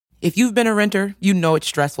If you've been a renter, you know it's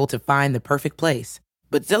stressful to find the perfect place.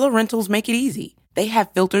 But Zillow Rentals make it easy. They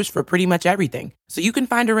have filters for pretty much everything, so you can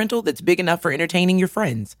find a rental that's big enough for entertaining your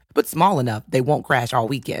friends, but small enough they won't crash all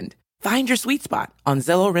weekend. Find your sweet spot on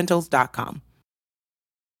ZillowRentals.com.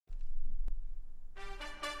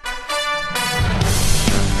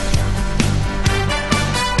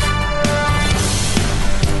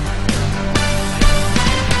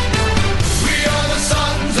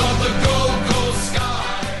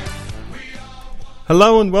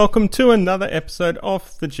 Hello and welcome to another episode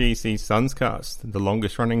of the GC Sunscast, the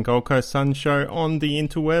longest running Gold Coast Suns show on the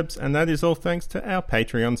interwebs, and that is all thanks to our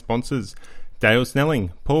Patreon sponsors: Dale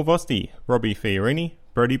Snelling, Paul Vosti, Robbie Fiorini,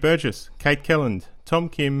 Brody Burgess, Kate Kelland, Tom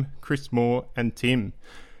Kim, Chris Moore and Tim.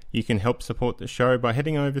 You can help support the show by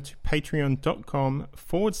heading over to patreon.com/GC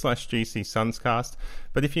Sunscast.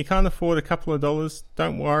 But if you can't afford a couple of dollars,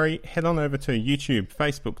 don't worry, head on over to YouTube,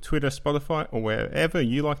 Facebook, Twitter, Spotify, or wherever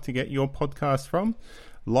you like to get your podcast from.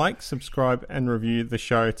 Like, subscribe, and review the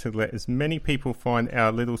show to let as many people find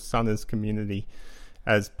our little Sunners community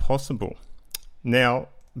as possible. Now,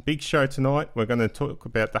 big show tonight. We're going to talk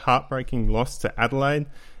about the heartbreaking loss to Adelaide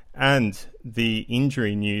and the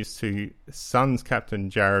injury news to Suns captain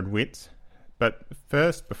Jarrod Witt. But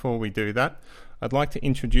first, before we do that, I'd like to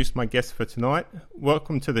introduce my guest for tonight.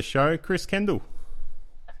 Welcome to the show, Chris Kendall.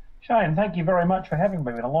 Shane, thank you very much for having me.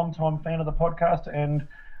 I've been a long-time fan of the podcast and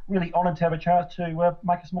really honoured to have a chance to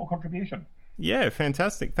make a small contribution. Yeah,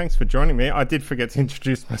 fantastic. Thanks for joining me. I did forget to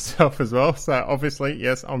introduce myself as well. So obviously,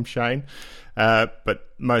 yes, I'm Shane, but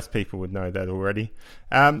most people would know that already.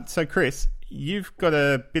 So Chris, you've got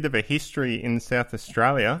a bit of a history in South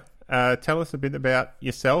Australia. Tell us a bit about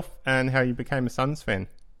yourself and how you became a Suns fan.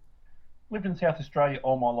 Lived in South Australia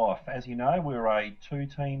all my life. As you know, we're a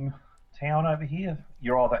two-team town over here.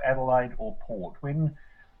 You're either Adelaide or Port. When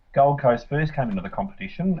Gold Coast first came into the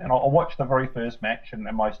competition, and I watched the very first match and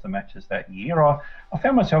most of the matches that year, I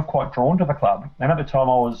found myself quite drawn to the club. And at the time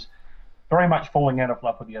I was very much falling out of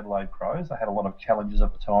love with the Adelaide Crows. I had a lot of challenges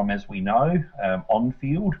at the time, as we know, on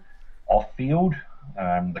field, off field,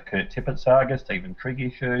 the Kurt Tippett saga, Stephen Trigg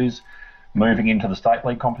issues, moving into the State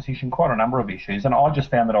League competition, quite a number of issues. And I just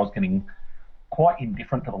found that I was getting quite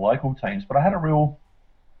indifferent to the local teams, but I had a real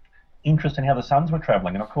interest in how the Suns were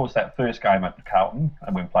travelling. And of course, that first game at Carlton,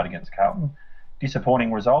 and we played against Carlton,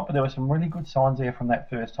 disappointing result, but there were some really good signs there from that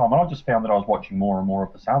first time. And I just found that I was watching more and more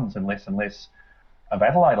of the Suns and less of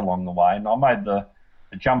Adelaide along the way. And I made the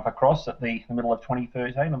jump across at the middle of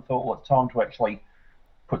 2013 and thought, well, it's time to actually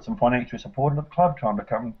put some financial support into the club, time to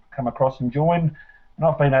come across and join. And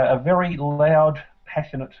I've been a very loud,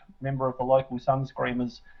 passionate member of the local Sun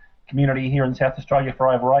Screamers community here in South Australia for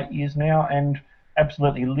over 8 years now, and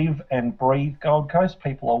absolutely live and breathe Gold Coast.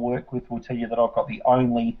 People I work with will tell you that I've got the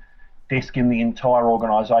only desk in the entire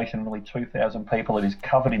organisation, nearly 2,000 people, that is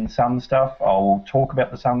covered in Sun stuff. I will talk about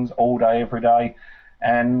the Suns all day, every day,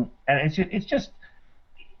 and it's just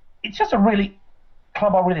a really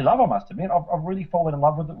club I really love, I must admit. I've really fallen in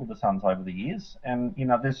love with it, with the Suns over the years, and you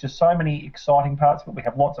know, there's just so many exciting parts, but we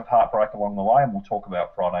have lots of heartbreak along the way, and we'll talk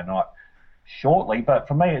about Friday night shortly. But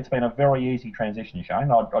for me, it's been a very easy transition, Shane.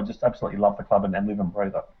 I just absolutely love the club and live and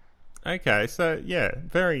breathe it. Okay, so yeah,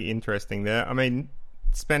 very interesting there. I mean,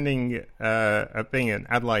 spending being an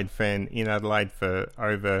Adelaide fan in Adelaide for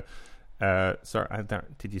over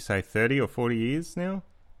did you say 30 or 40 years now?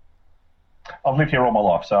 I've lived here all my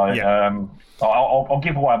life, so yeah. I'll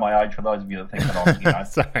give away my age for those of you that think that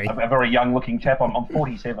I'm a very young-looking chap. I'm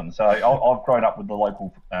 47, so I've grown up with the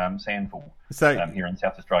local sandful here in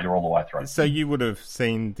South Australia all the way through. So you would have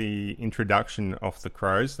seen the introduction of the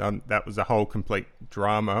Crows. That was a whole complete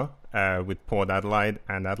drama with Port Adelaide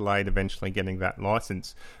and Adelaide eventually getting that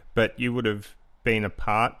licence. But you would have been a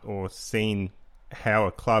part or seen how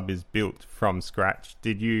a club is built from scratch.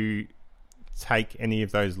 Did you take any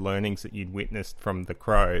of those learnings that you'd witnessed from the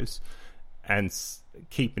Crows and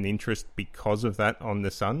keep an interest because of that on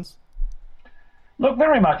the Suns? Look,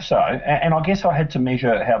 very much so. And I guess I had to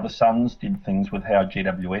measure how the Suns did things with how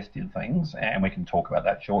GWS did things, and we can talk about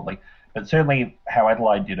that shortly. But certainly how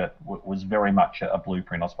Adelaide did it was very much a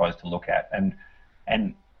blueprint, I suppose, to look at. And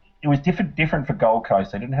it was different for Gold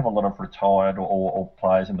Coast. They didn't have a lot of retired or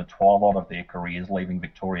players in the twilight of their careers leaving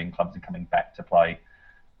Victorian clubs and coming back to play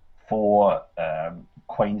for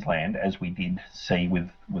Queensland, as we did see with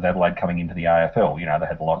Adelaide coming into the AFL. You know, they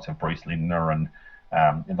had the likes of Bruce Lindner and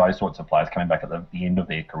those sorts of players coming back at the end of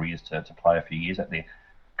their careers to play a few years out there.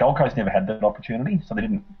 Gold Coast never had that opportunity, so they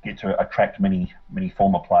didn't get to attract many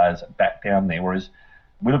former players back down there, whereas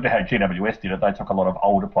we looked at how GWS did it. They took a lot of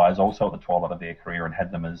older players also at the twilight of their career and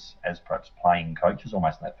had them as perhaps playing coaches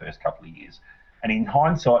almost in that first couple of years. And in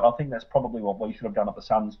hindsight, I think that's probably what we should have done at the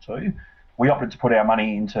Suns too. We opted to put our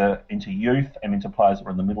money into youth and into players that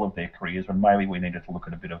were in the middle of their careers when maybe we needed to look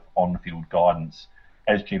at a bit of on-field guidance,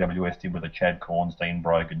 as GWS did with the Chad Corns, Dean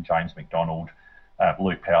Brogan, James McDonald,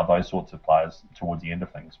 Luke Powell, those sorts of players towards the end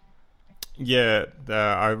of things. Yeah,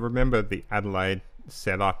 I remember the Adelaide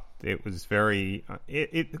setup. It was very.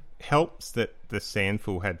 It helps that the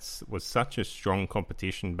SANFL was such a strong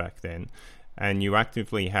competition back then, and you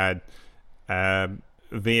actively had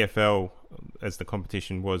VFL, as the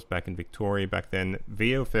competition was back in Victoria back then,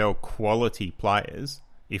 VFL quality players,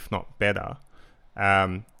 if not better,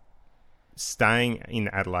 staying in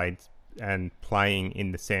Adelaide and playing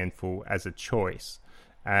in the SANFL as a choice.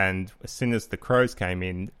 And as soon as the Crows came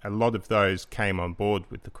in, a lot of those came on board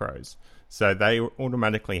with the Crows. So they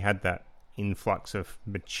automatically had that influx of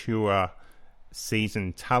mature,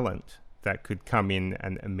 seasoned talent that could come in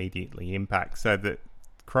and immediately impact. So the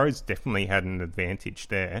Crows definitely had an advantage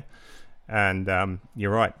there. And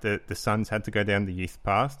you're right, the Suns had to go down the youth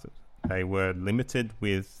path. They were limited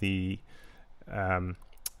with the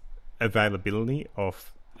availability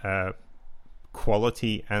of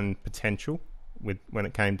quality and potential when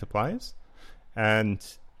it came to players. And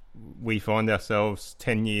we find ourselves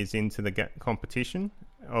 10 years into the competition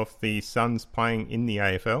of the Suns playing in the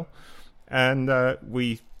AFL, and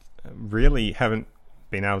we really haven't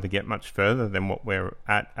been able to get much further than what we're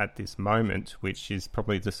at this moment, which is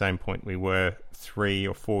probably the same point we were 3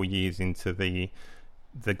 or 4 years into the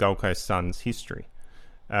Gold Coast Suns history.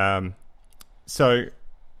 So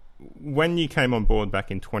when you came on board back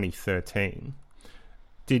in 2013,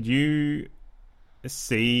 did you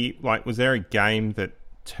see, was there a game that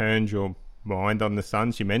turned your mind on the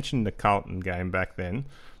Suns? You mentioned the Carlton game back then,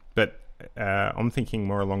 but I'm thinking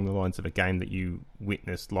more along the lines of a game that you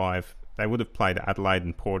witnessed live. They would have played Adelaide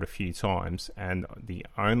and Port a few times, and the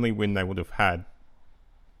only win they would have had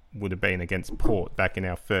would have been against Port back in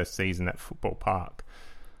our first season at Football Park.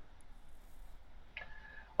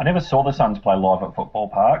 I never saw the Suns play live at Football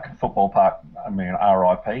Park. Football Park,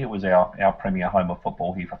 RIP, it was our premier home of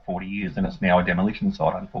football here for 40 years, and it's now a demolition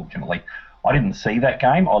site, unfortunately. I didn't see that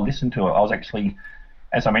game. I listened to it. I was actually,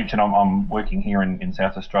 as I mentioned, I'm working here in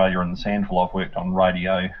South Australia in the SANFL. I've worked on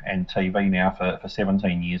radio and TV now for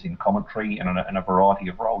 17 years in commentary and in a variety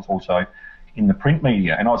of roles, also in the print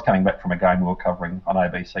media. And I was coming back from a game we were covering on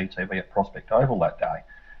ABC TV at Prospect Oval that day,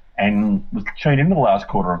 and was tuned into the last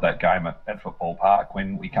quarter of that game at Football Park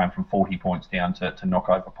when we came from 40 points down to knock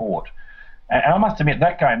over Port. And I must admit,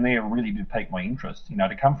 that game there really did pique my interest.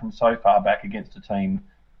 To come from so far back against a team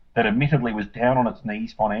that admittedly was down on its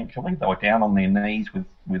knees financially. They were down on their knees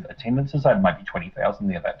with attendances. They had maybe 20,000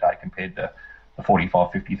 there that day compared to the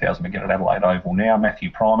 45, 50,000 we get at Adelaide Oval now.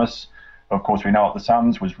 Matthew Primus, of course, we know at the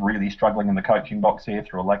Suns, was really struggling in the coaching box there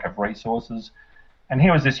through a lack of resources. And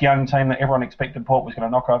here was this young team that everyone expected Port was going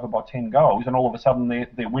to knock over by 10 goals, and all of a sudden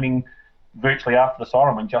they're winning virtually after the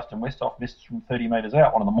siren when Justin Westhoff missed from 30 metres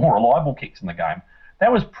out, one of the more reliable kicks in the game.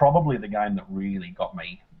 That was probably the game that really got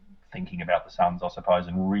me thinking about the Suns, I suppose,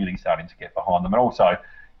 and really starting to get behind them. And also,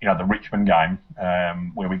 the Richmond game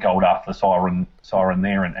where we goaled after the siren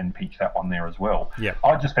there and pitched that one there as well. Yeah.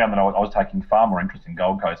 I just found that I was taking far more interest in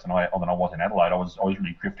Gold Coast than I was in Adelaide. I was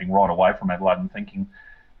really drifting right away from Adelaide and thinking,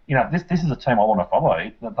 this is a team I want to follow.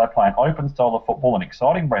 They play an open style of football, an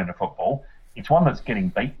exciting brand of football. It's one that's getting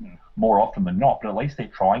beaten more often than not, but at least they're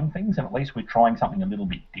trying things, and at least we're trying something a little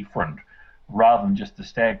bit different rather than just the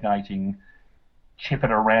stagnating, chip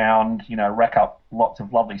it around, rack up lots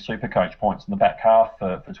of lovely super coach points in the back half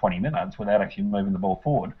for 20 minutes without actually moving the ball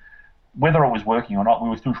forward. Whether it was working or not, we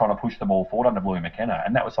were still trying to push the ball forward under Bluey McKenna,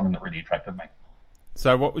 and that was something that really attracted me.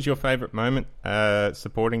 So what was your favourite moment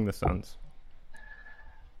supporting the Suns?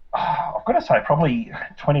 I've got to say probably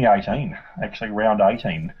 2018, actually round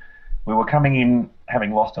 18. We were coming in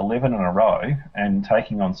having lost 11 in a row and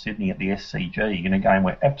taking on Sydney at the SCG in a game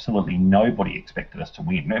where absolutely nobody expected us to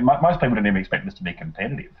win. Most people didn't even expect us to be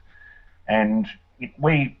competitive. And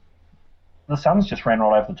the Suns just ran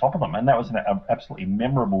right over the top of them, and that was an absolutely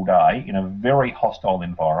memorable day in a very hostile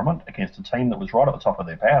environment against a team that was right at the top of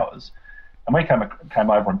their powers. And we came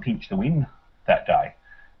over and pinched the win that day.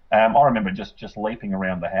 I remember just leaping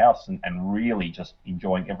around the house and really just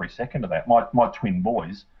enjoying every second of that. My twin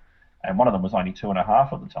boys, and one of them was only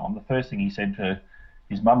 2.5 at the time, the first thing he said to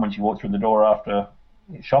his mum when she walked through the door after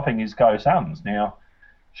shopping is, "Go Suns." Now,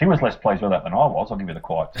 she was less pleased with that than I was, I'll give you the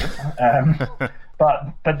quiet tip.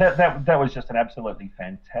 But that was just an absolutely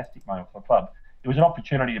fantastic moment for the club. It was an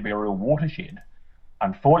opportunity to be a real watershed.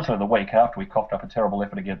 Unfortunately, the week after, we coughed up a terrible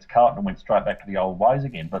effort against Carlton and went straight back to the old ways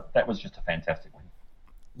again, but that was just a fantastic win.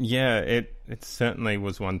 Yeah, it certainly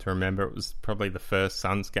was one to remember. It was probably the first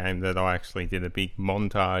Suns game that I actually did a big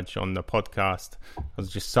montage on the podcast. I was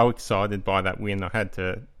just so excited by that win. I had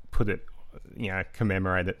to put it,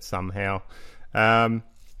 commemorate it somehow.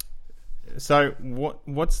 So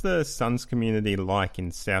what's the Suns community like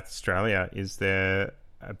in South Australia? Is there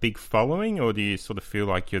a big following, or do you sort of feel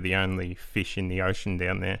like you're the only fish in the ocean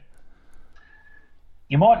down there?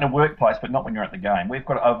 You might in a workplace, but not when you're at the game. We've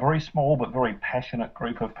got a very small but very passionate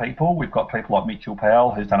group of people. We've got people like Mitchell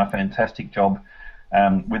Powell, who's done a fantastic job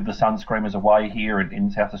with the Sun Screamers away here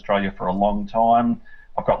in South Australia for a long time.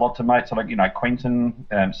 I've got lots of mates, like Quentin,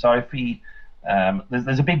 Sophie.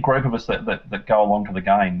 There's a big group of us that go along to the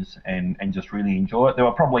games and just really enjoy it. There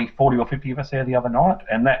were probably 40 or 50 of us there the other night,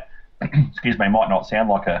 and that, excuse me, might not sound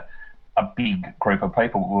like a big group of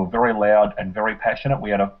people. We were very loud and very passionate. We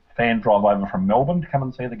had a fan drive over from Melbourne to come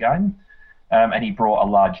and see the game, and he brought a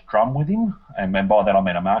large drum with him, and by that I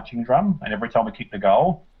mean a marching drum, and every time we kicked a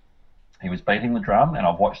goal, he was beating the drum, and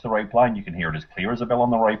I've watched the replay, and you can hear it as clear as a bell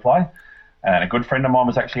on the replay. And a good friend of mine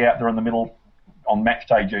was actually out there in the middle on match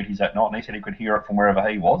day duties that night, and he said he could hear it from wherever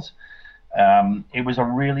he was. It was a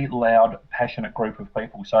really loud, passionate group of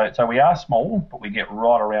people. So we are small, but we get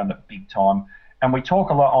right around it big time, and we talk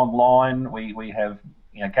a lot online. We have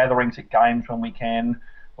gatherings at games when we can.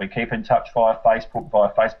 We keep in touch via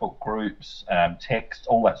Facebook groups, text,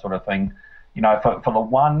 all that sort of thing. For the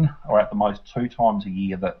one or at the most 2 times a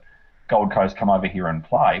year that Gold Coast come over here and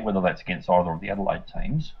play, whether that's against either of the Adelaide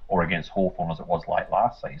teams or against Hawthorn as it was late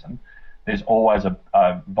last season, there's always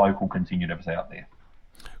a vocal contingent of us out there.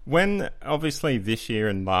 When, obviously, this year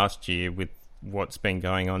and last year, with what's been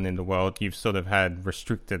going on in the world, you've sort of had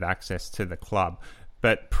restricted access to the club.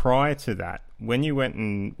 But prior to that, when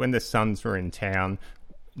the Suns were in town,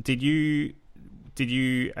 did you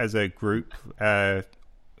as a group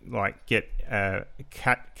get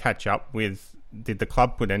catch up with? Did the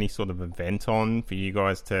club put any sort of event on for you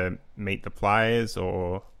guys to meet the players,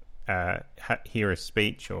 or hear a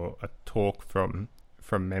speech or a talk from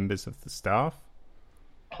members of the staff?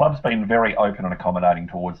 Club's been very open and accommodating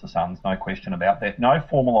towards the Suns, no question about that. No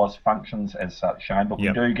formalised functions as such, Shane, but we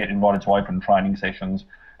do get invited to open training sessions,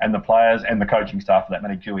 and the players and the coaching staff, for that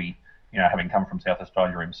matter, Dewey, having come from South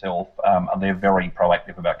Australia himself, they're very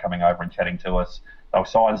proactive about coming over and chatting to us. They'll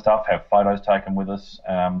sign stuff, have photos taken with us,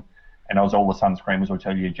 and as all the Sun Screamers will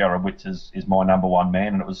tell you, Jared Witts is my number one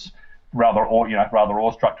man, and it was rather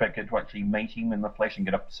awestruck to get to actually meet him in the flesh and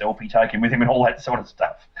get a selfie taken with him and all that sort of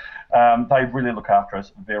stuff. They really look after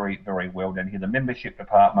us very, very well down here. The membership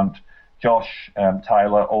department, Josh,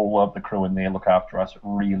 Taylor, all of the crew in there look after us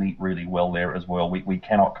really, really well there as well. We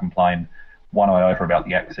cannot complain one iota about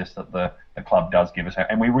the access that the club does give us,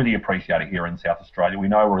 and we really appreciate it here in South Australia. We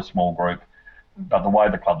know we're a small group, but the way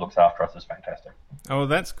the club looks after us is fantastic. Oh,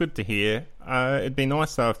 that's good to hear. It'd be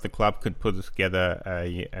nice though if the club could put together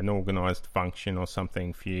an organised function or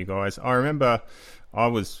something for you guys. I remember I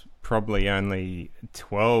was probably only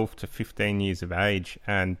 12 to 15 years of age,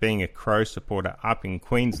 and being a Crow supporter up in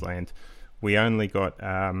Queensland, we only got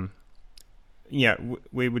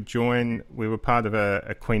we were part of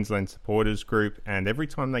a Queensland supporters group, and every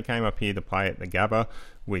time they came up here to play at the Gabba,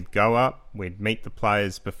 we'd go up, we'd meet the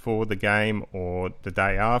players before the game or the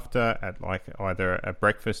day after at either a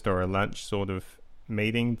breakfast or a lunch sort of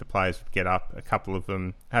meeting. The players would get up, a couple of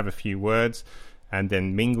them have a few words, and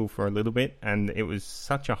then mingle for a little bit, and it was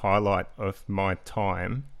such a highlight of my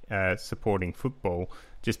time supporting football,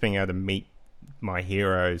 just being able to meet my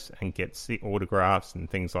heroes and get autographs and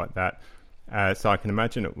things like that. So I can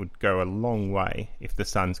imagine it would go a long way if the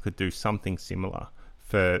Suns could do something similar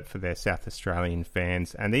for their South Australian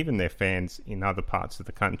fans, and even their fans in other parts of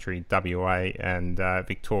the country, WA and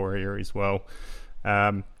Victoria as well.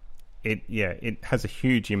 It has a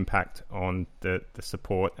huge impact on the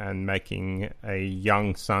support, and making a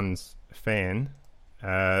young Suns fan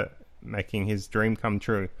making his dream come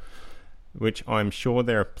true, which I'm sure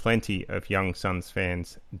there are plenty of young Suns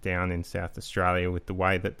fans down in South Australia with the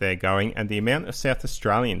way that they're going and the amount of South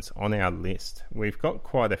Australians on our list. We've got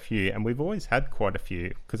quite a few, and we've always had quite a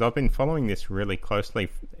few, because I've been following this really closely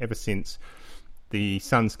ever since the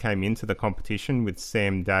Suns came into the competition, with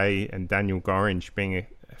Sam Day and Daniel Gorringe being a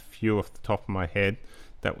few off the top of my head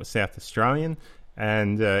that were South Australian.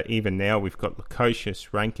 And even now we've got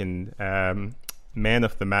Lukosius Rankin, man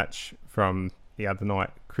of the match from the other night.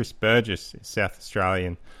 Chris Burgess is South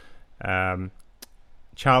Australian.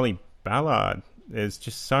 Charlie Ballard. There's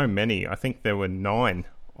just so many. I think there were 9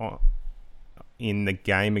 in the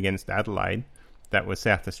game against Adelaide that were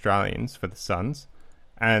South Australians for the Suns.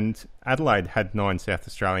 And Adelaide had 9 South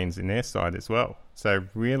Australians in their side as well. So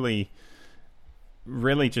really,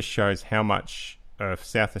 really just shows how much of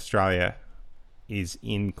South Australia is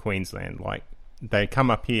in Queensland. Like, they come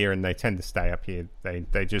up here and they tend to stay up here.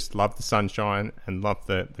 They just love the sunshine and love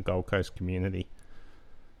the Gold Coast community.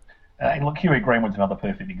 And look, Huey Greenwood's another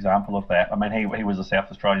perfect example of that. I mean, he was a South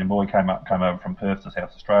Australian boy, came over from Perth to South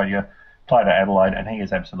Australia, played at Adelaide, and he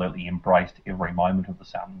has absolutely embraced every moment of the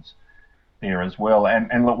Suns there as well.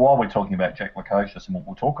 And look, while we're talking about Jack Lukosius, and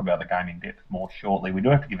we'll talk about the game in depth more shortly, we do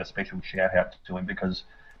have to give a special shout out to him, because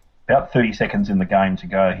about 30 seconds in the game to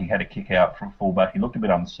go, he had a kick out from fullback. He looked a bit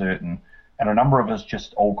uncertain, and a number of us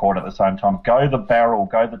just all called at the same time, "Go the barrel,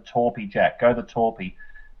 go the torpy, Jack, go the torpy."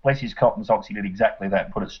 Bless his cotton socks, he did exactly that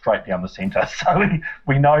and put it straight down the centre. So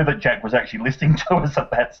we know that Jack was actually listening to us at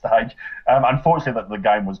that stage. Unfortunately, that the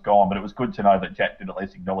game was gone, but it was good to know that Jack did at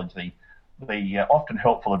least acknowledge the often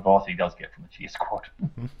helpful advice he does get from the cheer squad.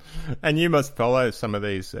 And you must follow some of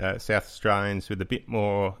these South Australians with a bit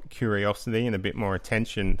more curiosity and a bit more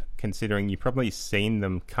attention, considering you've probably seen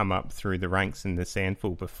them come up through the ranks in the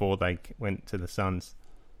SANFL before they went to the Suns.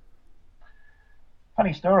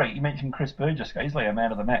 Funny story, you mentioned Chris Burgess, easily a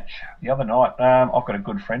man of the match the other night. I've got a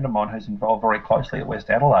good friend of mine who's involved very closely at West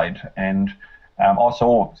Adelaide, and I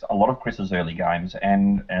saw a lot of Chris's early games,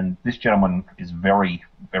 and this gentleman is very,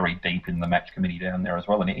 very deep in the match committee down there as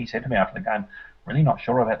well. And he said to me after the game, "Really not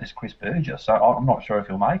sure about this Chris Burgess, so I'm not sure if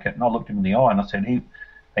he'll make it." And I looked him in the eye and I said, he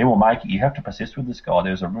will make it. You have to persist with this guy.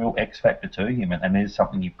 There's a real X factor to him, and there's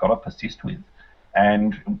something you've got to persist with.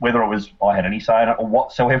 And whether it was I had any say in it or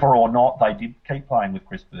whatsoever or not, they did keep playing with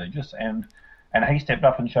Chris Burgess, and he stepped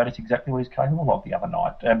up and showed us exactly what he's capable of the other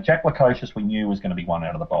night. Jack Lukosius, we knew was going to be one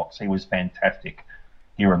out of the box. He was fantastic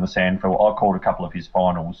here in the SANFL. I called a couple of his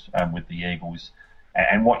finals with the Eagles,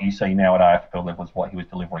 and what you see now at AFL level is what he was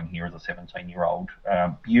delivering here as a 17-year-old.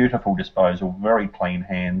 Beautiful disposal, very clean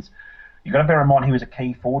hands. You've got to bear in mind he was a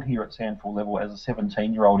key forward here at SANFL level as a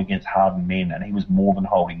 17-year-old against hardened men, and he was more than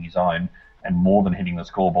holding his own and more than hitting the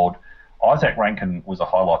scoreboard. Isaac Rankin was a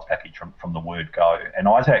highlights package from the word go, and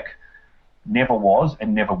Isaac never was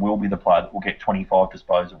and never will be the player that will get 25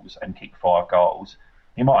 disposals and kick 5 goals.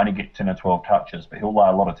 He might only get 10 or 12 touches, but he'll lay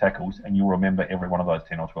a lot of tackles, and you'll remember every one of those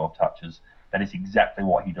 10 or 12 touches. That is exactly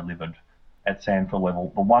what he delivered at SANFL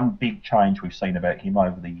level. The one big change we've seen about him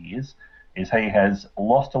over the years is he has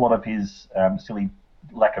lost a lot of his silly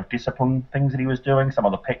lack of discipline things that he was doing, some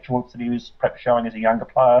of the petulance that he was perhaps showing as a younger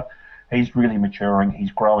player. He's really maturing.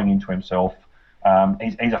 He's growing into himself.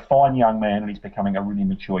 He's a fine young man, and he's becoming a really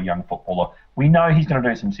mature young footballer. We know he's going to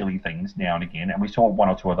do some silly things now and again, and we saw 1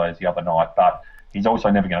 or 2 of those the other night, but he's also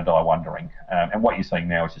never going to die wondering. And what you're seeing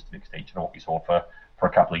now is just an extension of what we saw for a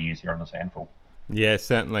couple of years here in the SANFL. Yeah,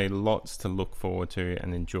 certainly lots to look forward to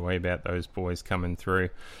and enjoy about those boys coming through.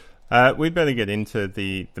 We'd better get into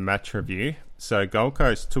the match review. So Gold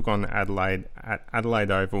Coast took on Adelaide at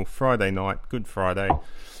Adelaide Oval Friday night, Good Friday.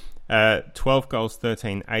 12 goals,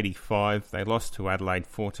 13.85. They lost to Adelaide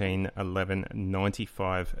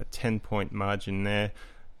 14-11-95, a 10-point margin there.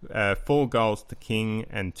 4 goals to King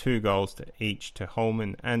and 2 goals to each to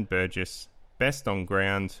Holman and Burgess. Best on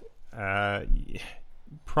ground,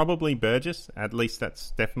 probably Burgess. At least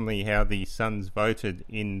that's definitely how the Suns voted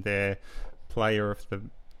in their player of the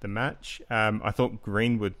match. I thought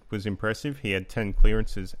Greenwood was impressive. He had 10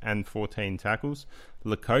 clearances and 14 tackles.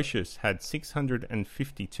 Lukosius had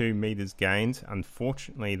 652 metres gained.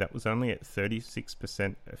 Unfortunately, that was only at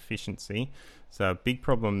 36% efficiency. So a big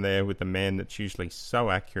problem there with the man that's usually so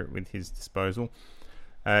accurate with his disposal.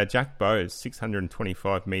 Jack Bowes,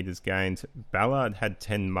 625 metres gained. Ballard had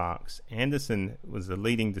 10 marks. Anderson was the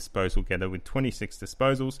leading disposal getter with 26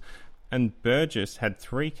 disposals. And Burgess had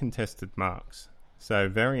 3 contested marks. So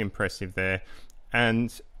very impressive there.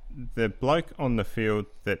 And the bloke on the field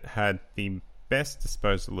that had the best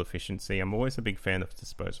disposal efficiency, I'm always a big fan of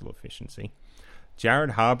disposal efficiency,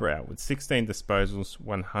 Jared Harbrow with 16 disposals,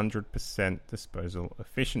 100% disposal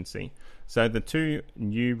efficiency. So the two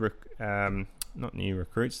new, not new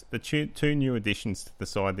recruits, the two new additions to the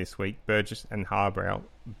side this week, Burgess and Harbrow,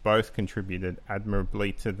 both contributed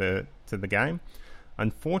admirably to the game.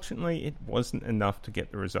 Unfortunately, it wasn't enough to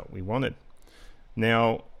get the result we wanted.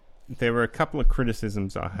 Now, there were a couple of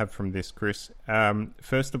criticisms I have from this, Chris.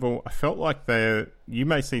 First of all, I felt like you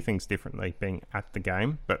may see things differently being at the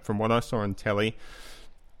game, but from what I saw on telly,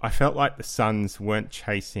 I felt like the Suns weren't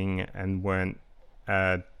chasing and weren't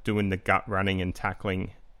doing the gut running and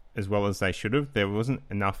tackling as well as they should have. There wasn't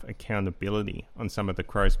enough accountability on some of the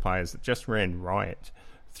Crows players that just ran riot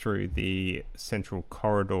through the central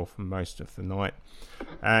corridor for most of the night.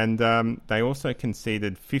 And they also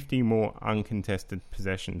conceded 50 more uncontested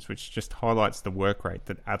possessions, which just highlights the work rate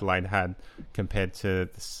that Adelaide had compared to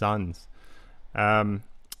the Suns. How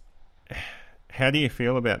do you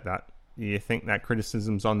feel about that? Do you think that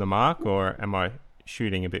criticism's on the mark, or am I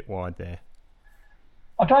shooting a bit wide there?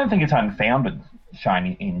 I don't think it's unfounded,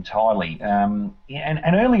 Shane, entirely. And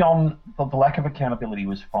early on, the lack of accountability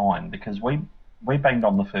was fine because we banged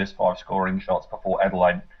on the first 5 scoring shots before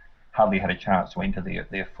Adelaide hardly had a chance to enter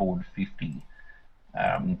their forward 50.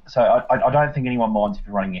 So I don't think anyone minds if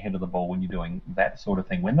you're running ahead of the ball when you're doing that sort of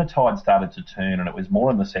thing. When the tide started to turn, and it was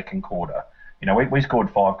more in the second quarter, we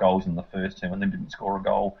scored 5 goals in the first term and then didn't score a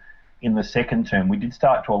goal in the second term. We did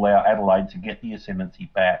start to allow Adelaide to get the ascendancy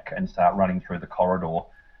back and start running through the corridor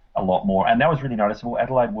a lot more. And that was really noticeable.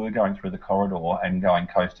 Adelaide were going through the corridor and going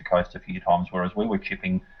coast to coast a few times, whereas we were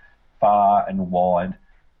chipping far and wide,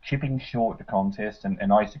 chipping short to contest.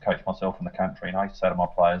 And I used to coach myself in the country, and I used to say to my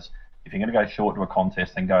players, if you're going to go short to a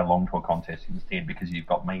contest, then go long to a contest instead, because you've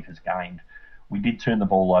got metres gained. We did turn the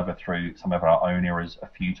ball over through some of our own errors a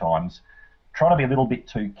few times. Trying to be a little bit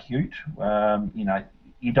too cute.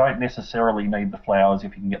 You don't necessarily need the flowers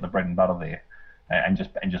if you can get the bread and butter there, and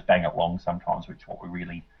just bang it long sometimes, which is what we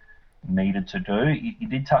really needed to do. You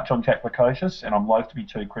did touch on Jack Lukosius, and I'm loath to be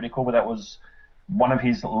too critical, but that was one of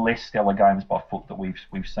his less stellar games by foot that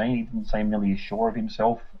we've seen. He didn't seem nearly as sure of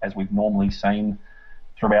himself as we've normally seen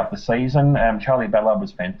throughout the season. Charlie Ballard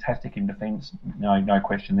was fantastic in defence, no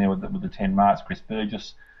question there with the 10 marks. Chris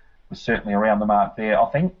Burgess was certainly around the mark there. I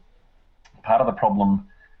think part of the problem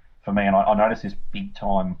for me, and I noticed this big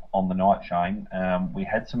time on the night, Shane, we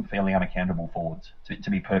had some fairly unaccountable forwards, to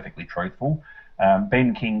be perfectly truthful.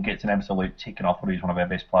 Ben King gets an absolute tick, and I thought he was one of our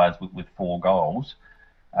best players with 4 goals.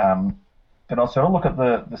 But I sort of look at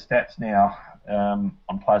the stats now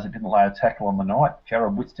on players that didn't lay a tackle on the night.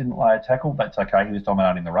 Jared Witts didn't lay a tackle. That's okay. He was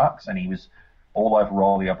dominating the rucks, and he was all over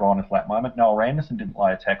Riley O'Brien at that moment. Noah Anderson didn't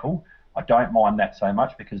lay a tackle. I don't mind that so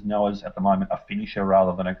much because Noah's at the moment a finisher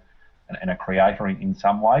rather than a creator in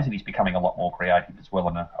some ways, and he's becoming a lot more creative as well,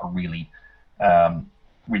 and a really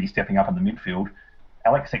stepping up in the midfield.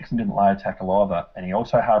 Alex Sexton didn't lay a tackle either, and he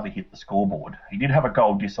also hardly hit the scoreboard. He did have a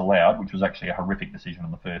goal disallowed, which was actually a horrific decision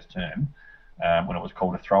in the first term, when it was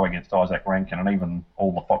called a throw against Isaac Rankin, and even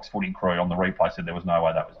all the Fox Footy crew on the replay said there was no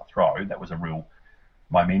way that was a throw. That was a real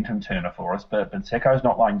momentum turner for us. But Secco's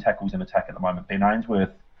not laying tackles in attack at the moment. Ben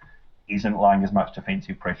Ainsworth isn't laying as much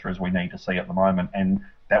defensive pressure as we need to see at the moment, and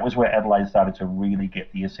that was where Adelaide started to really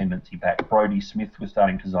get the ascendancy back. Brodie Smith was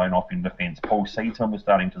starting to zone off in defence. Paul Seaton was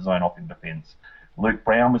starting to zone off in defence. Luke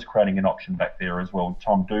Brown was creating an option back there as well.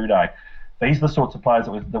 Tom Doedee. These are the sorts of players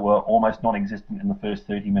that were almost non-existent in the first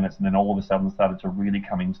 30 minutes, and then all of a sudden started to really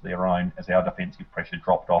come into their own as our defensive pressure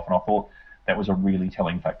dropped off. And I thought that was a really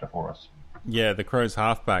telling factor for us. Yeah, the Crows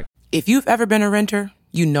halfback. If you've ever been a renter,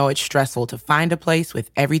 you know it's stressful to find a place with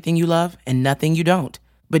everything you love and nothing you don't.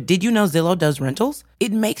 But did you know Zillow does rentals?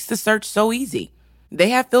 It makes the search so easy. They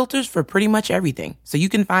have filters for pretty much everything, so you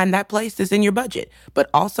can find that place that's in your budget, but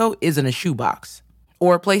also isn't a shoebox.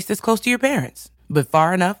 Or a place that's close to your parents, but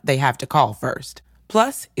far enough they have to call first.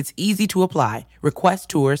 Plus, it's easy to apply, request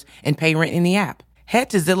tours, and pay rent in the app. Head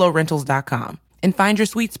to ZillowRentals.com and find your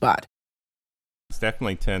sweet spot. It's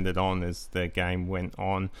definitely turned it on as the game went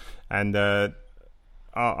on. And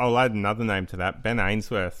I'll add another name to that, Ben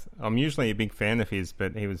Ainsworth. I'm usually a big fan of his,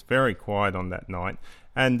 but he was very quiet on that night.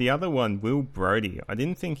 And the other one, Will Brodie, I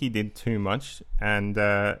didn't think he did too much, and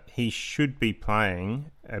he should be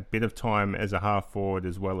playing a bit of time as a half forward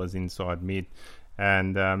as well as inside mid.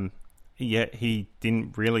 And yet he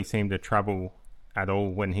didn't really seem to trouble at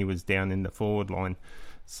all when he was down in the forward line.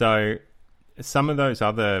 So some of those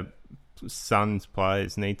other Suns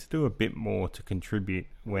players need to do a bit more to contribute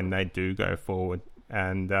when they do go forward.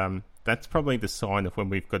 And that's probably the sign of when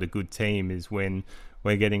we've got a good team, is when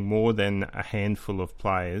we're getting more than a handful of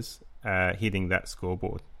players hitting that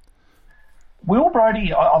scoreboard. Will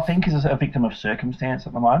Brodie, I think, is a victim of circumstance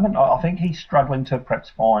at the moment. I think he's struggling to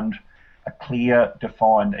perhaps find a clear,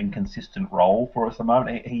 defined and consistent role for us at the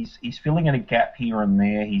moment. He's filling in a gap here and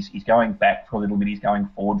there. He's going back for a little bit. He's going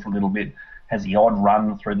forward for a little bit. Has the odd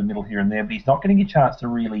run through the middle here and there, but he's not getting a chance to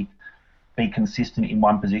really be consistent in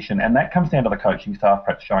one position. And that comes down to the coaching staff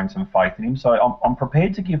perhaps showing some faith in him. So I'm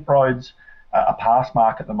prepared to give Broads a pass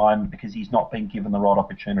mark at the moment because he's not been given the right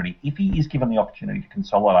opportunity. If he is given the opportunity to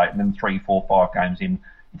consolidate and then 3, 4, 5 games in,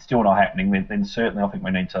 it's still not happening, then certainly I think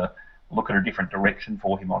we need to look at a different direction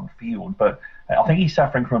for him on field. But I think he's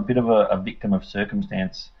suffering from a bit of a victim of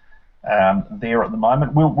circumstance there at the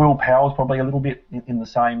moment. Will Powell's probably a little bit in the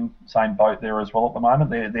same boat there as well at the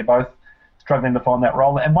moment. They're both struggling to find that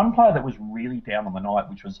role. And one player that was really down on the night,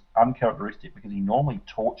 which was uncharacteristic because he normally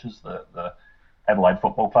torches the Adelaide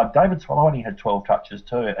Football Club. David Swallow only had 12 touches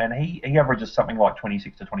too, and he averages something like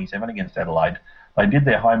 26 to 27 against Adelaide. They did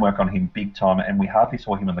their homework on him big time, and we hardly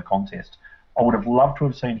saw him in the contest. I would have loved to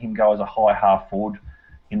have seen him go as a high half forward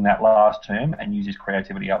in that last term and use his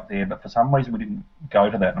creativity up there, but for some reason we didn't go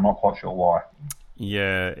to that, and I'm not quite sure why.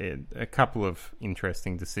 Yeah, a couple of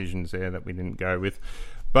interesting decisions there that we didn't go with.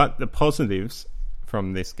 But the positives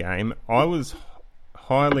from this game, I was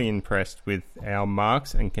highly impressed with our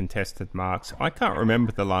marks and contested marks. I can't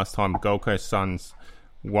remember the last time Gold Coast Suns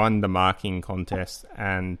won the marking contest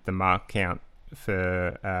and the mark count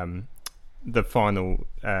for the final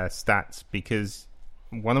stats, because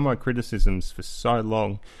one of my criticisms for so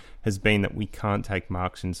long has been that we can't take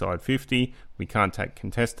marks inside 50, we can't take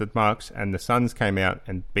contested marks, and the Suns came out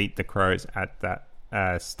and beat the Crows at that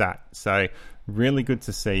stat. So really good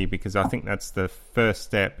to see, because I think that's the first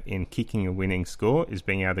step in kicking a winning score, is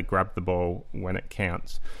being able to grab the ball when it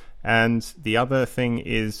counts. And the other thing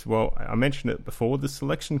is, well, I mentioned it before, the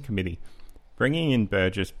selection committee. Bringing in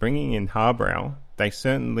Burgess, bringing in Harbrow, they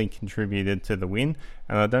certainly contributed to the win,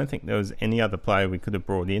 and I don't think there was any other player we could have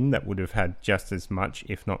brought in that would have had just as much,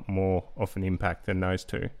 if not more, of an impact than those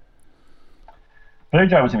two.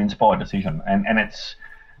 Burjo was an inspired decision,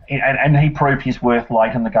 and he proved his worth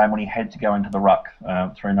late in the game when he had to go into the ruck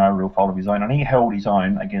through no real fault of his own, and he held his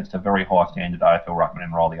own against a very high standard AFL ruckman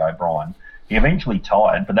in Riley O'Brien. He eventually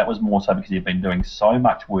tired, but that was more so because he'd been doing so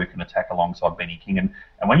much work in attack alongside Benny King. And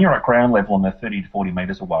when you're at ground level and they're 30 to 40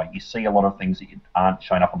 metres away, you see a lot of things that aren't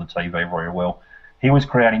shown up on the TV very well. He was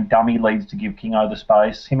creating dummy leads to give Kingo the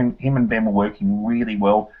space. Him and Ben were working really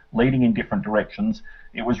well, leading in different directions.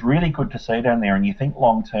 It was really good to see down there, and you think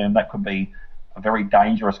long term that could be a very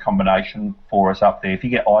dangerous combination for us up there. If you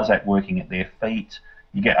get Isaac working at their feet,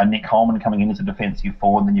 you get a Nick Holman coming in as a defensive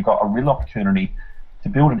forward, then you've got a real opportunity to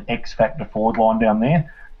build an X-factor forward line down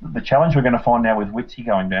there. The challenge we're going to find now with Witsy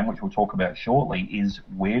going down, which we'll talk about shortly, is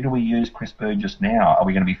where do we use Chris Burgess now? Are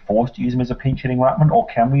we going to be forced to use him as a pinch-hitting ruckman, or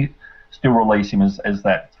can we still release him as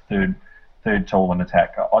that third tool in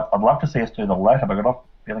attack? I'd love to see us do the latter, but I've got a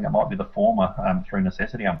feeling it might be the former through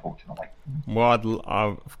necessity, unfortunately. Well,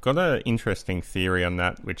 I've got an interesting theory on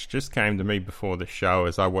that, which just came to me before the show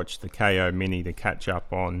as I watched the KO Mini to catch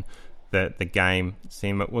up on the game.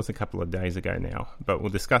 It was a couple of days ago now, but we'll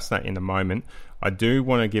discuss that in a moment. I do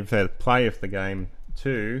want to give the play of the game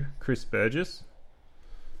to Chris Burgess.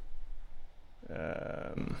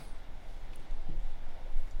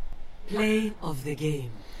 Play of the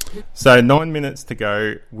game. So 9 minutes to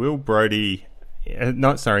go. 9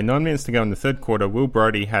 minutes to go in the third quarter. Will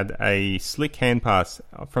Brodie had a slick hand pass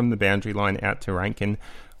from the boundary line out to Rankin.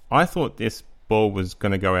 I thought this ball was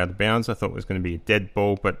going to go out of bounds. I thought it was going to be a dead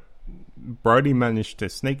ball, but Brodie managed to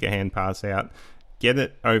sneak a hand pass out, get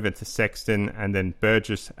it over to Sexton, and then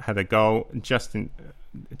Burgess had a goal just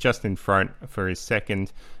in front for his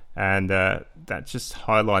second, and that just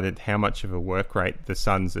highlighted how much of a work rate the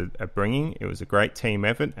Suns are bringing. It was a great team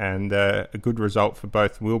effort and a good result for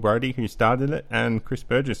both Will Brodie, who started it, and Chris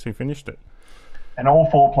Burgess, who finished it. And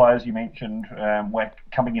all four players you mentioned were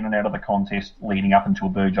coming in and out of the contest leading up until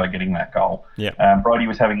Burjo getting that goal. Yeah. Brodie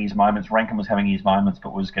was having his moments, Rankin was having his moments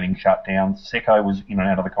but was getting shut down. Secco was in and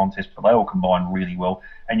out of the contest, but they all combined really well.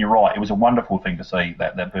 And you're right, it was a wonderful thing to see,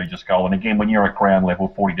 that Burgess goal. And again, when you're at ground level,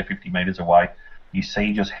 40 to 50 metres away, you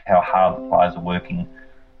see just how hard the players are working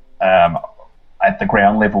at the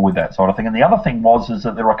ground level with that sort of thing. And the other thing is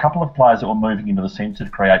that there were a couple of players that were moving into the centre to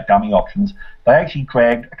create dummy options. They actually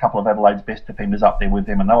dragged a couple of Adelaide's best defenders up there with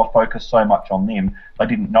them, and they were focused so much on them, they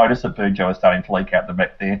didn't notice that Burjo was starting to leak out the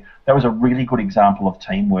back there. That was a really good example of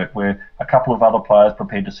teamwork, where a couple of other players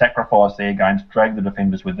prepared to sacrifice their games, drag the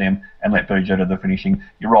defenders with them, and let Burjo do the finishing.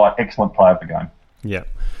 You're right, excellent play of the game. Yeah.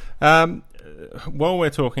 While we're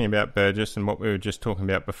talking about Burgess and what we were just talking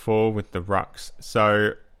about before with the rucks,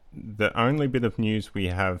 so the only bit of news we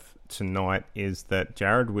have tonight is that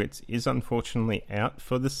Jared Witts is unfortunately out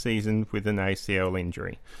for the season with an ACL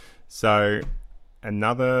injury. So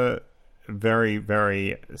another very,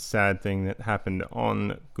 very sad thing that happened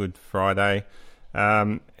on Good Friday.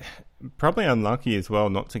 Probably unlucky as well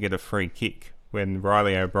not to get a free kick when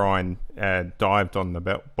Riley O'Brien dived on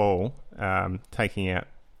the ball, taking out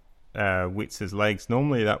Witts' legs.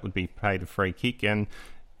 Normally that would be paid a free kick, and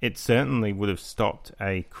it certainly would have stopped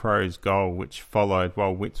a Crows goal which followed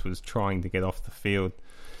while Witts was trying to get off the field.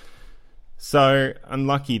 So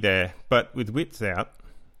unlucky there. But with Witts out,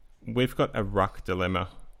 we've got a ruck dilemma.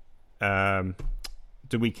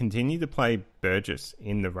 Do we continue to play Burgess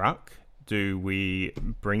in the ruck? Do we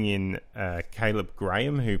bring in Caleb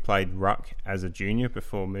Graham, who played ruck as a junior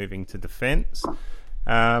before moving to defence?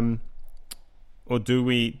 Or do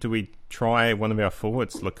we try one of our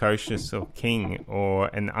forwards, Lukosius or King, or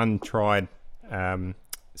an untried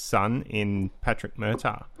son in Patrick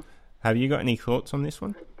Murtagh? Have you got any thoughts on this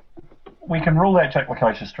one? We can rule out Jack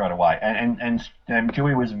Lukosius straight away, and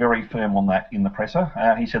Dewey was very firm on that in the presser.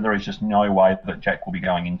 He said there is just no way that Jack will be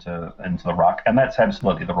going into the ruck, and that's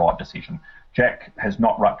absolutely the right decision. Jack has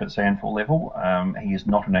not rucked at SANFL level. He is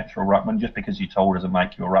not a natural ruckman. Just because you're told doesn't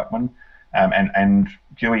make you a ruckman. And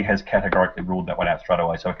Dewey has categorically ruled that one out straight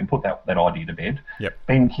away, so I can put that idea to bed. Yep.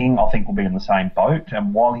 Ben King, I think, will be in the same boat,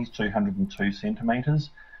 and while he's 202 centimetres,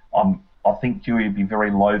 I think Dewey would be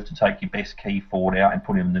very loath to take your best key forward out and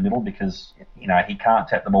put him in the middle because, he can't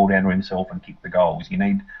tap the ball down to himself and kick the goals. You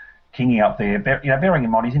need Kingy up there. Bearing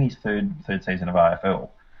in mind, he's in his third season of AFL.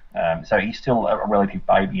 So he's still a relative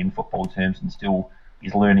baby in football terms and still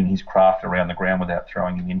is learning his craft around the ground without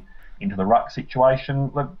throwing him into the ruck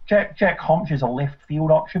situation. Look, Jack Homch is a left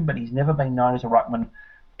field option, but he's never been known as a ruckman,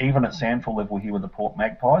 even at SANFL level here with the Port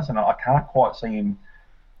Magpies, and I can't quite see him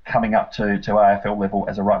coming up to AFL level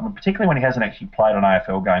as a ruckman, particularly when he hasn't actually played an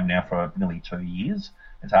AFL game now for nearly 2 years.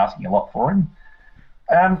 It's asking a lot for him.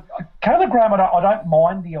 Caleb Graham, I don't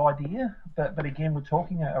mind the idea, but again, we're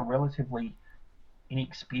talking a relatively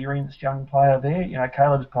inexperienced young player there.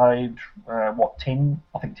 Caleb's played, 10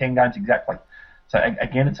 games exactly. So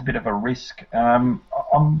again, it's a bit of a risk. I'm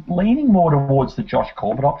leaning more towards the Josh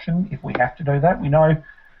Corbett option if we have to do that. We know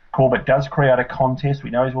Corbett does create a contest. We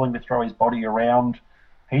know he's willing to throw his body around.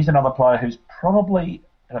 He's another player who's probably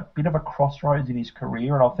at a bit of a crossroads in his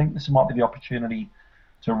career, and I think this might be the opportunity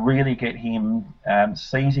to really get him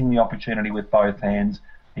seizing the opportunity with both hands.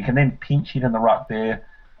 He can then pinch it in the ruck there,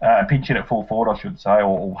 pinch it at full forward, I should say,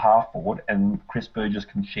 or half forward, and Chris Burgess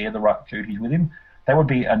can share the ruck duties with him. That would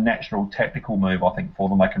be a natural tactical move, I think, for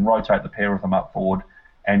them. They can rotate the pair of them up forward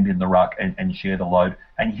and in the ruck and share the load.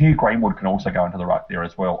 And Hugh Greenwood can also go into the ruck there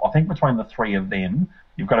as well. I think between the three of them,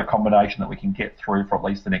 you've got a combination that we can get through for at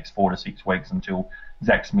least the next 4 to 6 weeks until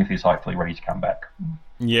Zach Smith is hopefully ready to come back.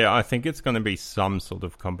 Yeah, I think it's going to be some sort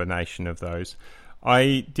of combination of those.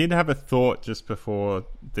 I did have a thought just before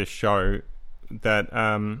the show that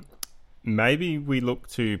maybe we look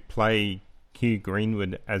to play Hugh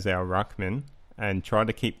Greenwood as our ruckman and try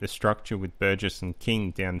to keep the structure with Burgess and King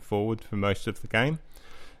down forward for most of the game.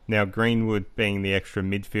 Now, Greenwood being the extra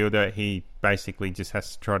midfielder, he basically just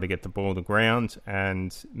has to try to get the ball to the ground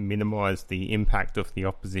and minimise the impact of the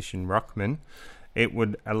opposition ruckman. It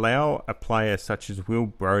would allow a player such as Will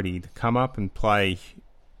Brodie to come up and play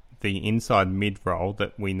the inside mid role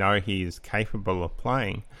that we know he is capable of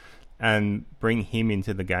playing and bring him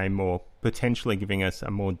into the game more, potentially giving us a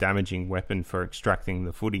more damaging weapon for extracting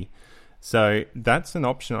the footy. So that's an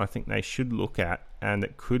option I think they should look at, and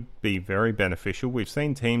it could be very beneficial. We've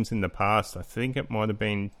seen teams in the past, I think it might have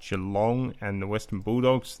been Geelong and the Western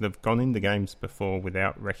Bulldogs, that have gone into games before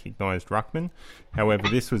without recognised ruckman. However,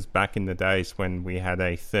 this was back in the days when we had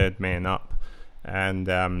a third man up, and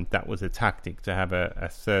that was a tactic to have a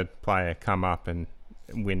third player come up and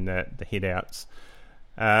win the hit-outs.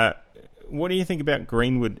 What do you think about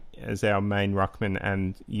Greenwood as our main ruckman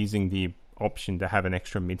and using the option to have an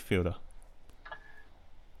extra midfielder?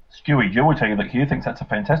 Stewie, Jill will tell you that Hugh thinks that's a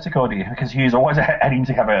fantastic idea because Hugh's always had him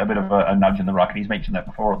to have a bit of a nudge in the ruck, and he's mentioned that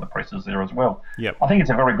before on the pressers there as well. Yep. I think it's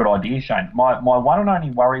a very good idea, Shane. My one and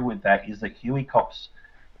only worry with that is that Hughie cops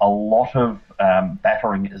a lot of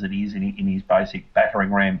battering as it is in his basic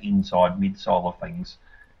battering ram inside mid-sole of things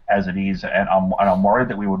as it is, and I'm worried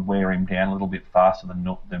that we would wear him down a little bit faster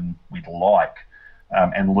than we'd like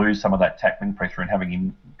and lose some of that tackling pressure and having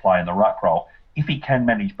him play in the ruck role. If he can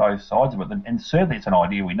manage both sides of it, and certainly it's an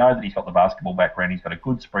idea. We know that he's got the basketball background. He's got a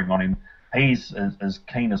good spring on him. He's as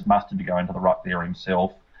keen as mustard to go into the ruck there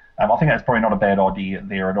himself. I think that's probably not a bad idea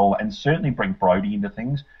there at all. And certainly bring Brodie into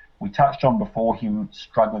things. We touched on before him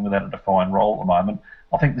struggling without a defined role at the moment.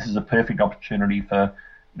 I think this is a perfect opportunity for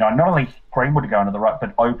not only Greenwood to go into the ruck,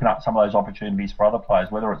 but open up some of those opportunities for other players,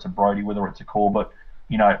 whether it's a Brodie, whether it's a Corbett.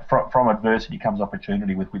 From adversity comes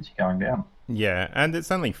opportunity with Witsy going down. Yeah, and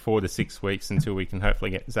it's only 4 to 6 weeks until we can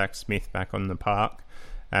hopefully get Zach Smith back on the park.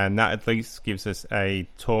 And that at least gives us a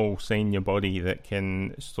tall senior body that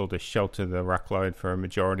can sort of shelter the ruckload for a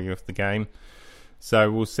majority of the game.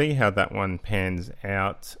 So we'll see how that one pans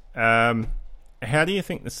out. How do you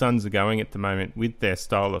think the Suns are going at the moment with their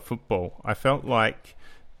style of football? I felt like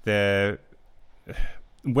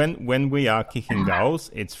when we are kicking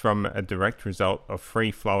goals, it's from a direct result of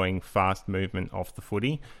free-flowing, fast movement off the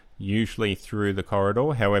footy, usually through the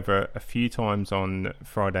corridor. However, a few times on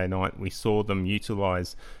Friday night, we saw them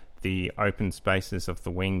utilise the open spaces of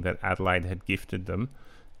the wing that Adelaide had gifted them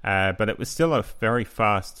But it was still a very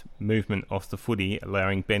fast movement off the footy,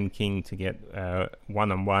 allowing Ben King to get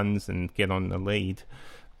one-on-ones and get on the lead.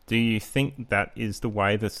 Do you think that is the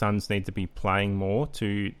way the Suns need to be playing more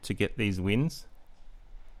to get these wins?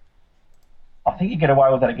 I think you get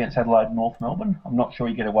away with that against Adelaide and North Melbourne. I'm not sure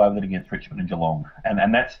you get away with it against Richmond and Geelong.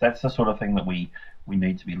 And that's the sort of thing that we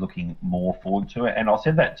need to be looking more forward to. And I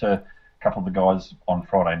said that to a couple of the guys on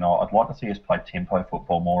Friday night. I'd like to see us play tempo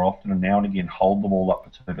football more often and now and again hold the ball up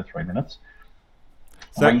for 2 to 3 minutes.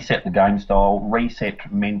 So, reset the game style,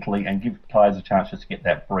 reset mentally, and give players a chance just to get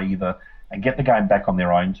that breather and get the game back on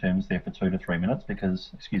their own terms there for 2 to 3 minutes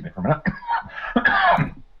because, excuse me for a minute.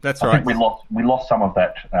 That's right. I think we lost some of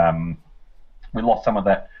that... we lost some of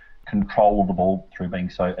that control of the ball through being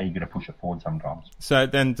so eager to push it forward sometimes. So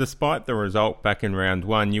then, despite the result back in round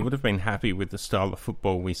one, you would have been happy with the style of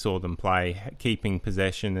football we saw them play, keeping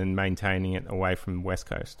possession and maintaining it away from West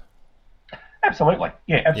Coast? Absolutely.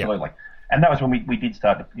 Yeah, absolutely. Yep. And that was when we did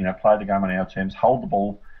start to play the game on our terms, hold the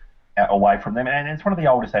ball away from them. And it's one of the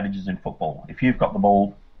oldest adages in football. If you've got the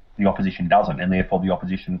ball, the opposition doesn't, and therefore the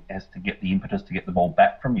opposition has to get the impetus to get the ball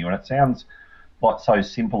back from you. And it sounds like so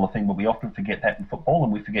simple a thing, but we often forget that in football,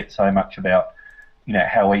 and we forget so much about,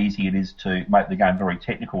 how easy it is to make the game very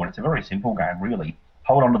technical. And it's a very simple game, really.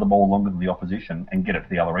 Hold on to the ball longer than the opposition and get it to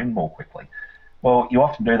the other end more quickly. Well, you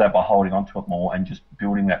often do that by holding onto it more and just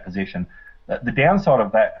building that possession. The downside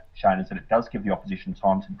of that, Shane, is that it does give the opposition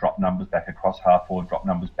time to drop numbers back across half forward, drop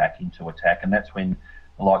numbers back into attack, and that's when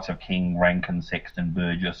the likes of King, Rankin, Sexton,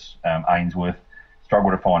 Burgess, Ainsworth struggle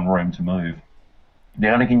to find room to move.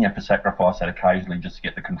 They're only going to have to sacrifice that occasionally just to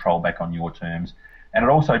get the control back on your terms. And it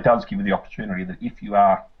also does give you the opportunity that if you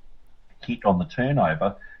are hit on the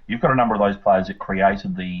turnover, you've got a number of those players that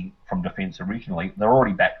created from defence originally. They're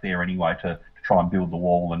already back there anyway to try and build the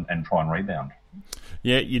wall and try and rebound.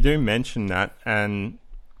 Yeah, you do mention that, and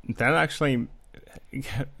that actually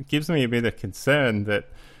gives me a bit of concern that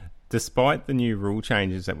despite the new rule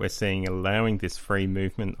changes that we're seeing allowing this free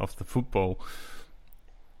movement of the football,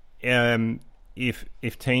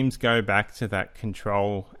 if teams go back to that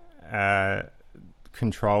control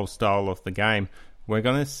style of the game, we're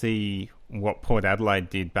going to see what Port Adelaide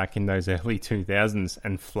did back in those early 2000s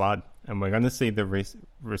and flood, and we're going to see the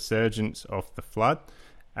resurgence of the flood,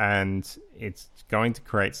 and it's going to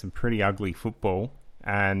create some pretty ugly football.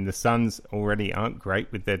 And the Suns already aren't great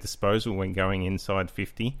with their disposal when going inside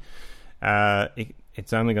 50.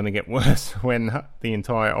 It's only going to get worse when the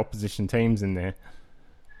entire opposition team's in there.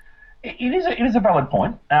 It is a valid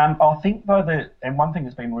point. I think, though, and one thing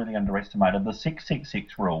that's been really underestimated, the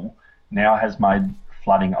 666 rule now has made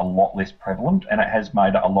flooding a lot less prevalent, and it has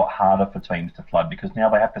made it a lot harder for teams to flood because now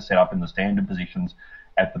they have to set up in the standard positions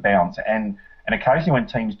at the bounce. And occasionally when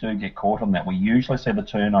teams do get caught on that, we usually see the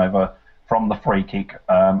turnover from the free kick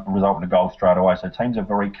result in a goal straight away. So teams are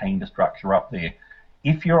very keen to structure up there.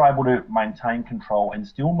 If you're able to maintain control and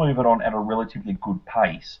still move it on at a relatively good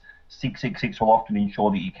pace, 666 will often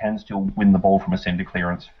ensure that you can still win the ball from a centre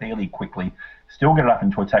clearance fairly quickly, still get it up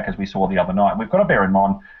into attack as we saw the other night. We've got to bear in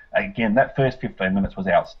mind, again, that first 15 minutes was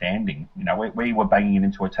outstanding. We were banging it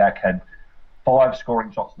into attack, had 5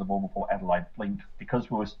 scoring shots of the ball before Adelaide blinked because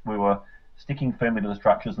we were sticking firmly to the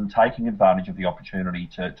structures and taking advantage of the opportunity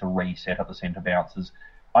to reset at the centre bounces,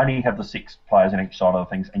 only have the 6 players in each side of the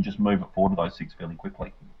things and just move it forward to those 6 fairly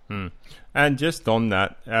quickly. And just on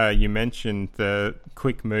that, you mentioned the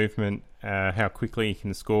quick movement, how quickly you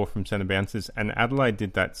can score from centre bounces, and Adelaide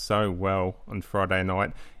did that so well on Friday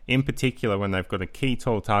night, in particular when they've got a key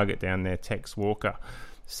tall target down there, Tex Walker.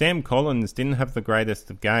 Sam Collins didn't have the greatest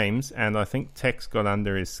of games, and I think Tex got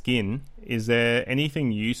under his skin. Is there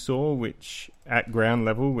anything you saw which, at ground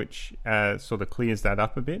level, which sort of clears that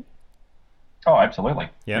up a bit? Oh, absolutely.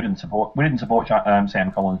 Yeah. We didn't support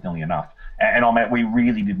Sam Collins nearly enough, and we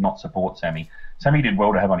really did not support Sammy. Sammy did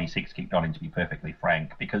well to have only 6 kicked on him, to be perfectly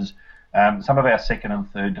frank, because some of our second and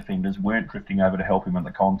third defenders weren't drifting over to help him in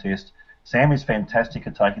the contest. Sam is fantastic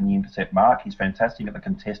at taking the intercept mark. He's fantastic at the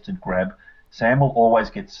contested grab. Sam will always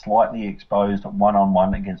get slightly exposed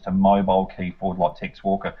one-on-one against a mobile key forward like Tex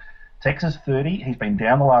Walker. Tex is 30. He's been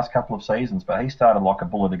down the last couple of seasons, but he started like a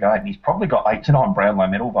bull at the gate, and he's probably got 8 to 9 Brownlow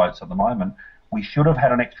medal votes at the moment. We should have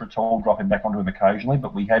had an extra tall dropping back onto him occasionally,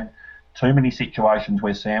 but we had too many situations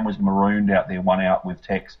where Sam was marooned out there, one out with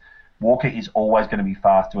Tex. Walker is always going to be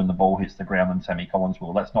faster when the ball hits the ground than Sammy Collins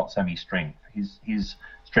will. That's not Sammy's strength. His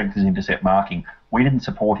strength is intercept marking. We didn't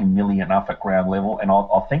support him nearly enough at ground level, and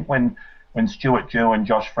I think when Stuart Jew and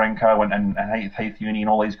Josh Franco and Heath Uni and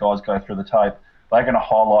all these guys go through the tape, they're going to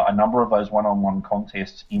highlight a number of those one-on-one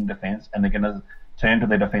contests in defence, and they're going to turn to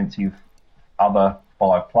their defensive other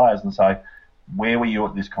 5 players and say, where were you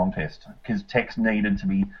at this contest? Because Tex needed to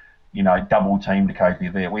be, double teamed occasionally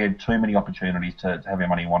there. We had too many opportunities to have our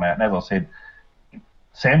money won out. And as I said,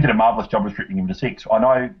 Sam did a marvellous job restricting him to 6. I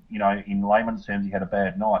know, in layman's terms he had a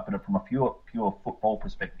bad night, but from a pure football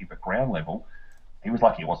perspective at ground level, he was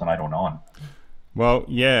lucky it wasn't 8 or 9. Well,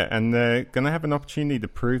 yeah, and they're going to have an opportunity to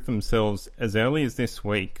prove themselves as early as this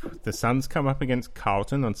week. The Suns come up against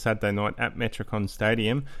Carlton on Saturday night at Metricon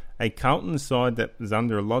Stadium, a Carlton side that was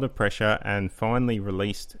under a lot of pressure and finally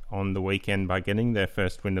released on the weekend by getting their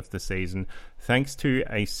first win of the season, thanks to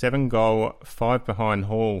a 7-goal, 5-behind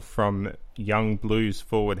haul from young Blues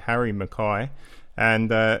forward Harry Mackay.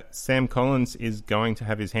 And Sam Collins is going to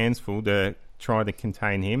have his hands full to try to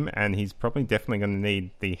contain him, and he's probably definitely going to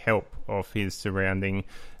need the help of his surrounding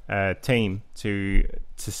team to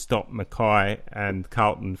stop Mackay and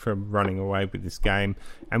Carlton from running away with this game.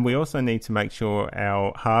 And we also need to make sure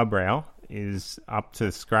our Harbrow is up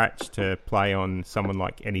to scratch to play on someone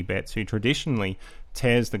like Eddie Betts, who traditionally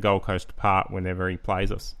tears the Gold Coast apart whenever he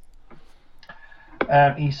plays us.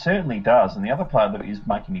 He certainly does, and the other player that is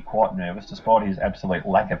making me quite nervous, despite his absolute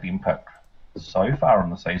lack of impact so far in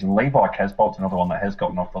the season, Levi Casbolt's another one that has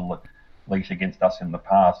gotten off the leash against us in the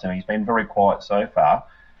past, and he's been very quiet so far.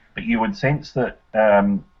 But you would sense that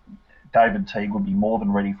David Teague would be more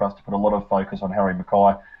than ready for us to put a lot of focus on Harry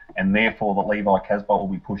Mackay, and therefore that Levi Casbolt will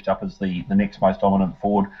be pushed up as the next most dominant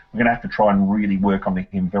forward. We're going to have to try and really work on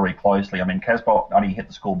him very closely. I mean, Casbolt only hit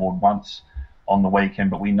the scoreboard once on the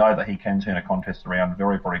weekend, but we know that he can turn a contest around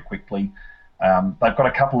very, very quickly. They've got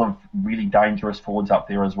a couple of really dangerous forwards up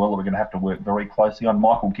there as well that we're going to have to work very closely on.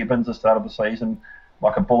 Michael Gibbons, the start of the season,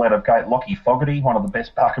 like a bull out of gate. Lockie Fogarty, one of the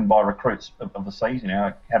best park and buy recruits of the season,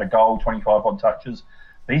 had a goal, 25 odd touches.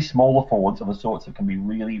 These smaller forwards are the sorts that can be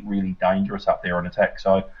really, really dangerous up there in attack.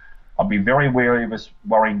 So I'd be very wary of us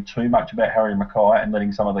worrying too much about Harry Mackay and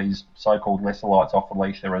letting some of these so-called lesser lights off the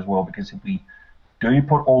leash there as well, because if we do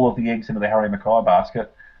put all of the eggs into the Harry Mackay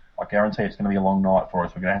basket, I guarantee it's going to be a long night for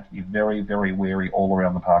us. We're going to have to be very, very wary all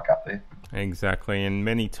around the park up there. Exactly, and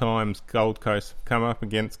many times Gold Coast have come up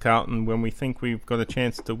against Carlton when we think we've got a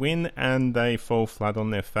chance to win, and they fall flat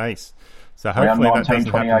on their face. So hopefully that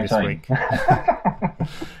doesn't happen this week.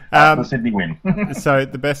 The Sydney win. So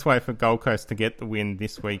the best way for Gold Coast to get the win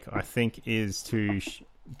this week, I think, is to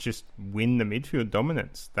just win the midfield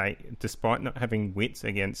dominance. They, despite not having wits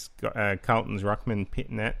against Carlton's ruckman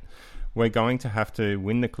Pitnet, we're going to have to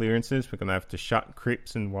win the clearances. We're going to have to shut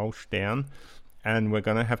Cripps and Walsh down, and we're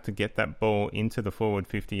going to have to get that ball into the forward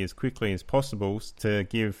 50 as quickly as possible to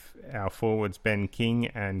give our forwards Ben King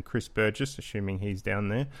and Chris Burgess, assuming he's down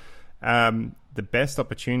there, the best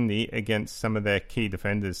opportunity against some of their key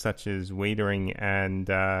defenders, such as Wiedering and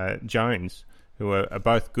Jones, who are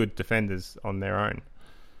both good defenders on their own.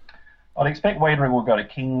 I'd expect Wiedering will go to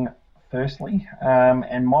King firstly,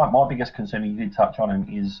 and my biggest concern, you did touch on him,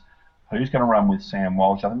 is who's going to run with Sam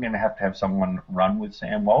Walsh. I think we're going to have someone run with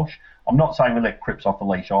Sam Walsh. I'm not saying we let Cripps off the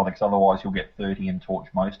leash either, because otherwise you'll get 30 and torch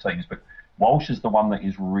most teams, but Walsh is the one that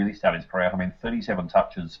is really starting to cry out. I mean, 37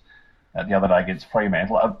 touches the other day against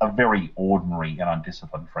Fremantle, a very ordinary and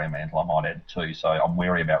undisciplined Fremantle, I might add too, so I'm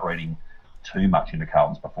wary about reading too much into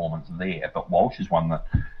Carlton's performance there, but Walsh is one that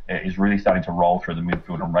is really starting to roll through the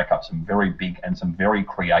midfield and rack up some very big and some very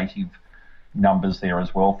creative numbers there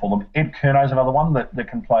as well for them. Ed Curnow's another one that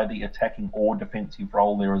can play the attacking or defensive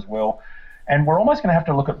role there as well. And we're almost going to have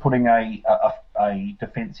to look at putting a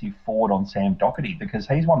defensive forward on Sam Doherty, because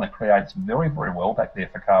he's one that creates very, very well back there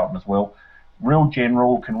for Carlton as well. Real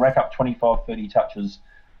general, can rack up 25, 30 touches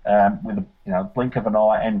with a blink of an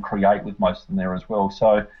eye and create with most of them there as well.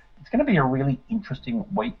 So it's going to be a really interesting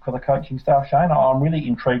week for the coaching staff, Shane. I'm really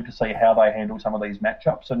intrigued to see how they handle some of these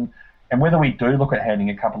matchups and whether we do look at handing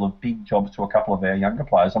a couple of big jobs to a couple of our younger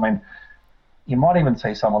players. I mean, you might even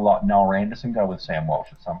see someone like Noah Anderson go with Sam Walsh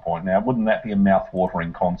at some point. Now, wouldn't that be a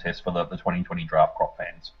mouth-watering contest for the 2020 draft crop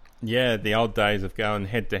fans? Yeah, the old days of going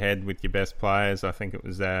head-to-head with your best players. I think it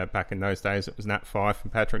was back in those days, it was Nat Fyfe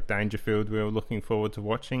and Patrick Dangerfield we were looking forward to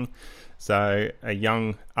watching. So a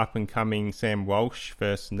young, up-and-coming Sam Walsh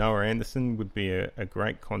versus Noah Anderson would be a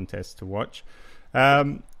great contest to watch.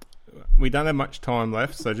 We don't have much time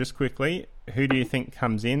left, so just quickly, who do you think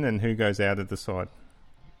comes in and who goes out of the side?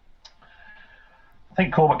 I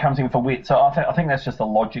think Corbett comes in for wit, so I think that's just a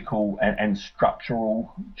logical and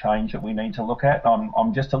structural change that we need to look at.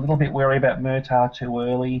 I'm just a little bit wary about Murtagh too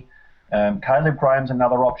early. Caleb Graham's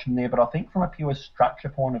another option there, but I think from a pure structure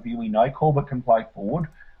point of view, we know Corbett can play forward.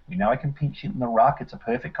 We know he can pinch it in the ruck. It's a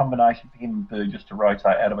perfect combination for him and Burgess to rotate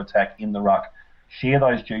out of attack in the ruck, share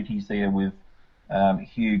those duties there with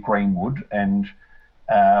Hugh Greenwood, and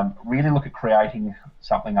Really look at creating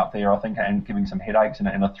something up there, I think, and giving some headaches in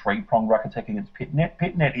a three-pronged ruck attack against Pitnet.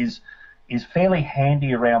 Pitnet is fairly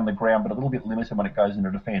handy around the ground, but a little bit limited when it goes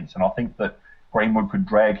into defence. And I think that Greenwood could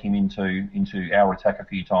drag him into our attack a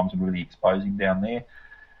few times and really expose him down there.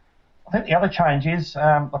 I think the other change is,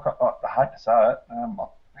 look, I hate to say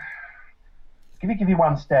it, give you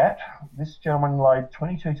one stat. This gentleman laid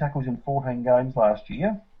 22 tackles in 14 games last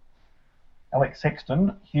year. Alex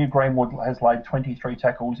Sexton, Hugh Greenwood has laid 23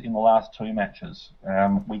 tackles in the last 2 matches.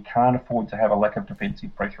 We can't afford to have a lack of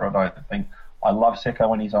defensive pressure, I don't think. I love Secco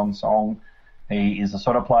when he's on song. He is the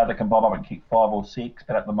sort of player that can bob up and kick 5 or 6,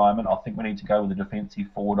 but at the moment I think we need to go with a defensive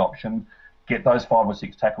forward option, get those 5 or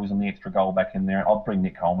 6 tackles and the extra goal back in there. I'd bring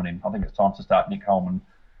Nick Coleman in. I think it's time to start Nick Coleman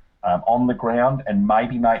on the ground and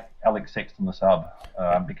maybe make Alex Sexton the sub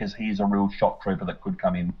because he's a real shot trooper that could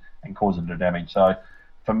come in and cause a bit of damage. So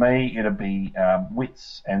for me, it'd be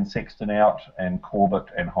Witts and Sexton out and Corbett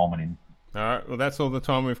and Holman in. All right, well, that's all the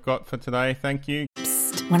time we've got for today. Thank you.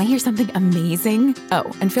 Want to hear something amazing? Oh,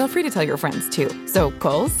 and feel free to tell your friends too. So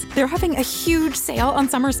Kohl's, they're having a huge sale on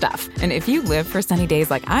summer stuff. And if you live for sunny days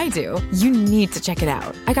like I do, you need to check it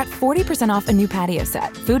out. I got 40% off a new patio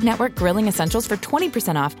set, Food Network grilling essentials for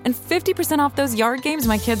 20% off, and 50% off those yard games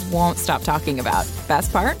my kids won't stop talking about.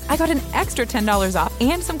 Best part? I got an extra $10 off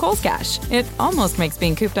and some Kohl's cash. It almost makes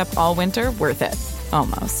being cooped up all winter worth it.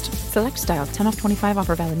 Almost. Select styles, 10 off 25,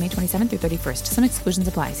 offer valid May 27th through 31st. Some exclusions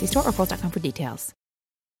apply. See store or Kohl's.com for details.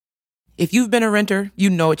 If you've been a renter, you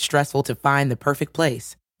know it's stressful to find the perfect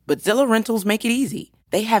place. But Zillow Rentals make it easy.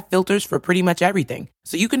 They have filters for pretty much everything,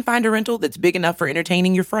 so you can find a rental that's big enough for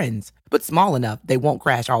entertaining your friends, but small enough they won't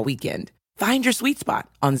crash all weekend. Find your sweet spot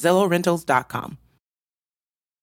on ZillowRentals.com.